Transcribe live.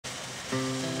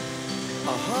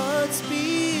Our hearts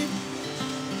beat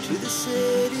to the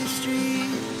city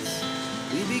streets.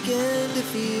 We began to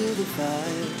feel the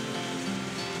fire.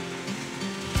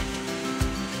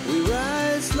 We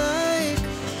rise like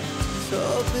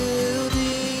tall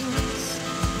buildings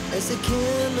as the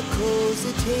chemicals,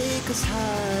 they take us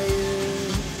higher.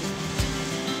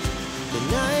 The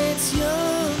night's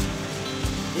young,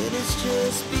 it has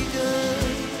just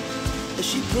begun, as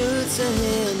she puts her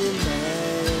hand in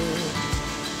mine.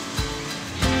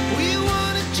 We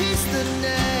wanna chase the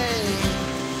night,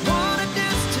 wanna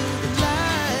dance to the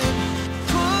light,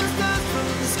 pull the stars from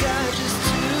the sky, just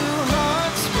two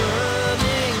hearts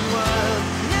running wild.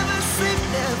 Never sleep,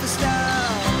 never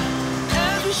stop,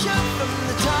 as we shout from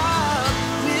the top.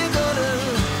 We're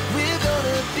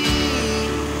gonna be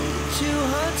two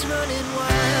hearts running wild.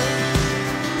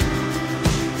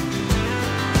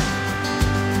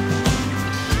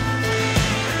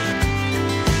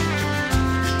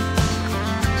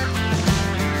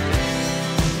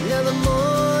 Now the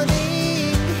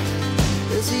morning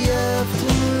is the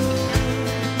afternoon.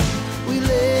 We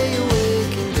lay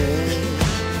awake in bed.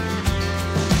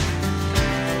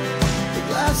 The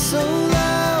glass so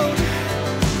loud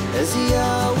as the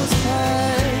hours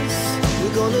pass.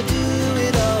 We're gonna do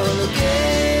it all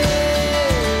again.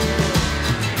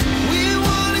 We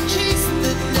wanna chase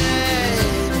the night,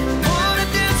 wanna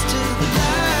dance to the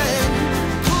light,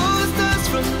 pull the stars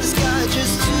from the sky,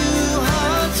 just two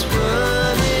hearts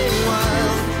running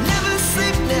wild. Never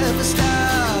sleep, never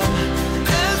stop,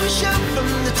 as we shout from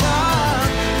the top.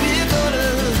 We're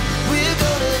gonna be, we're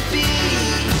gonna be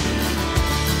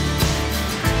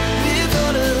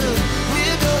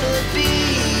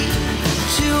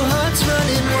two hearts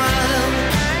running wild.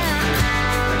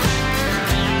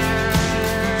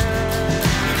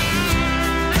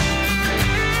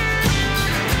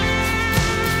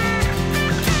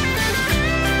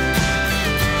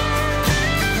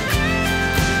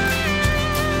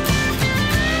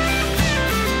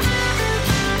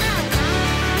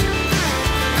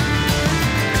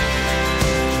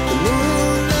 The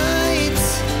moonlight,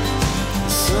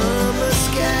 summer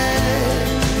sky,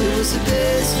 it was the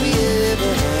best we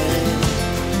ever had.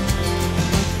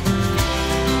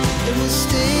 And we'll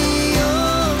stay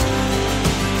young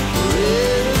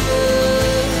forever.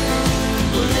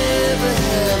 We'll never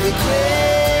have regrets.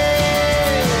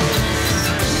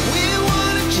 We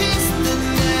wanna chase the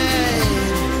night,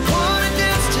 wanna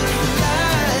dance to the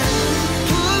light,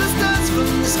 pull the stars from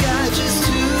the sky, just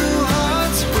two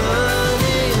hearts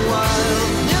running wild.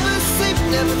 Never sleep,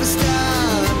 never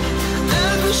stop,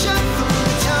 as we shout from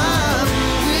the top.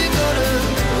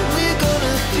 We're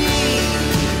gonna be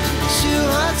two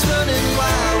hearts running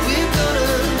wild. We're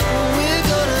gonna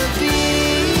be,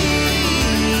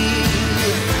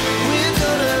 we're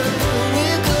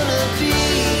gonna be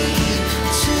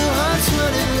two hearts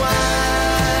running wild.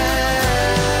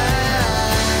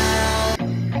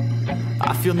 I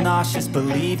feel nauseous,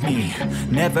 believe me.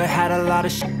 Never had a lot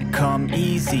of shit come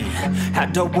easy.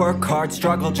 Had to work hard,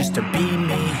 struggle just to be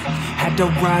me. Had to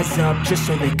rise up just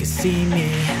so they could see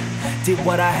me. Did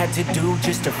what I had to do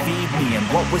just to feed me, and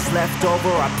what was left over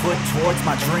I put towards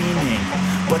my dreaming.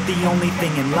 But the only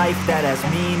thing in life that has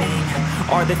meaning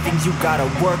are the things you gotta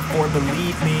work for,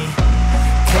 believe me.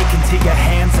 Take into your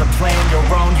hands a plan, your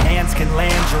own hands can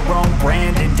land your own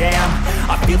brand. And damn,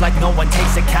 I feel like no one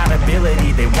takes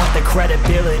accountability. They want the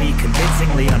credibility,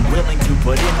 convincingly unwilling to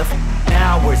put in the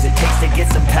hours it takes to get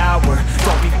some power.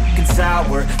 Don't be f***ing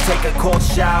sour, take a cold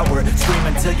shower, scream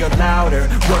until you're louder,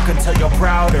 work until you're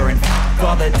prouder, and f***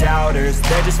 all the doubters,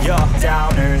 they're just your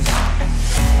downers.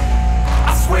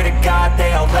 I swear to God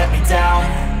they all let me down.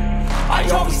 I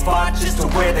always fought just to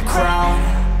wear the crown.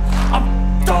 I'm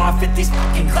f***ed off at these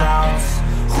f***ing clowns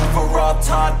who were all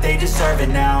taught they deserve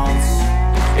an ounce.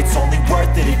 It's only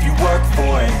worth it if you work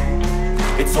for it.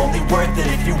 It's only worth it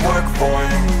if you work for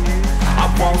it. I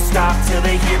won't stop till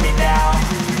they hear me now.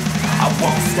 I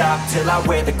won't stop till I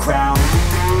wear the crown.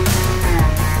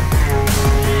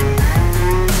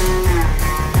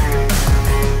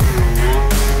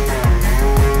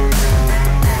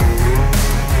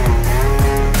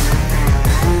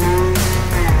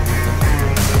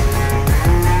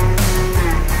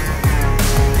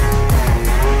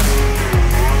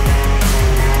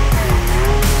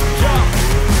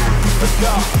 Let's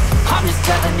go. I'm just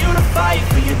telling you to fight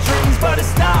for your dreams, but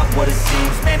it's not what it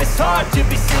seems. Man, it's hard to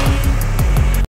be seen